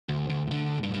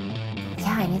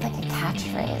need like a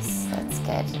catchphrase. That's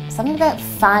good. Something about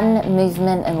fun,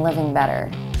 movement, and living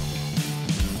better.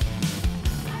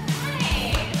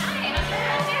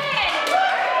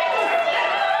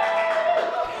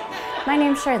 My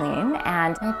name's Charlene,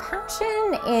 and my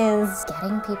passion is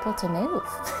getting people to move.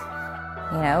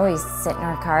 You know, we sit in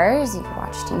our cars, you can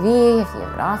watch TV, if you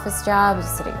have an office job, you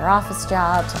sit at your office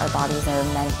jobs. Our bodies are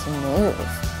meant to move.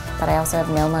 But I also have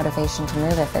no motivation to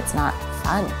move if it's not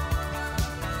fun.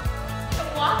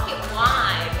 Walk it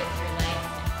wide with your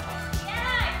legs.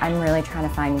 Yeah. I'm really trying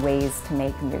to find ways to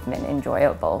make movement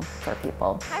enjoyable for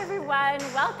people. Hi everyone,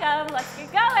 welcome. Let's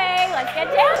get going. Let's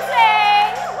get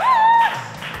dancing. Woo!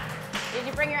 Did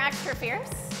you bring your extra fierce?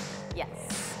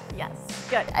 Yes. Yes.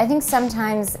 Good. I think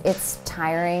sometimes it's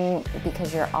tiring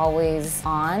because you're always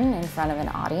on in front of an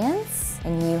audience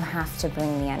and you have to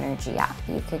bring the energy up.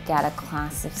 You could get a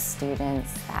class of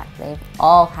students that they've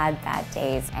all had bad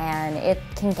days and it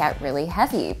can get really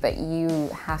heavy, but you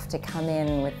have to come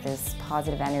in with this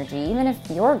positive energy even if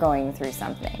you're going through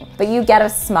something. But you get a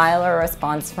smile or a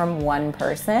response from one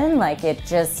person, like it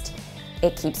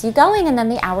keeps you going and then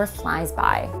the hour flies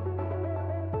by.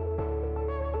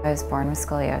 I was born with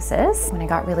scoliosis. When I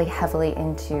got really heavily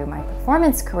into my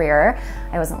performance career,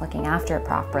 I wasn't looking after it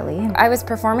properly. I was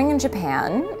performing in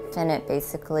Japan, and it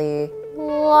basically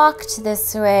walked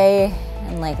this way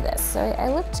and like this. So I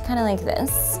looked kind of like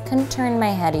this. Couldn't turn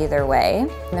my head either way.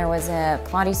 And there was a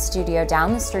Pilates studio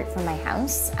down the street from my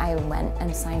house. I went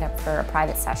and signed up for a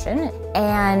private session,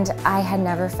 and I had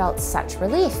never felt such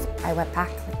relief. I went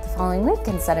back the following week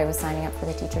and said I was signing up for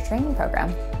the teacher training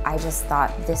program. I just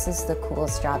thought this is the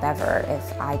coolest job ever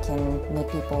if I can make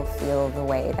people feel the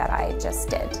way that I just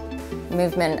did.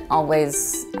 Movement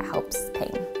always helps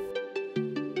pain.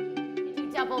 Did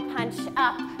you double punch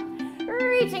up,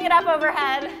 reaching it up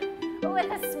overhead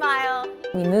with a smile?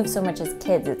 We move so much as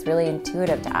kids, it's really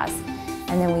intuitive to us.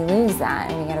 And then we lose that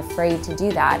and we get afraid to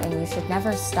do that, and you should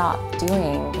never stop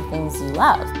doing the things you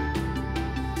love.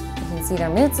 You can see their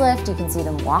moods lift, you can see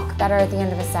them walk better at the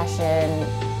end of a session.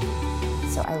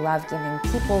 So I love giving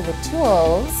people the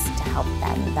tools to help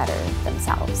them better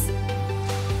themselves.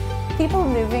 People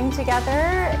moving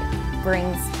together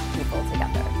brings people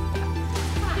together.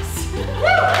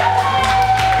 Yes.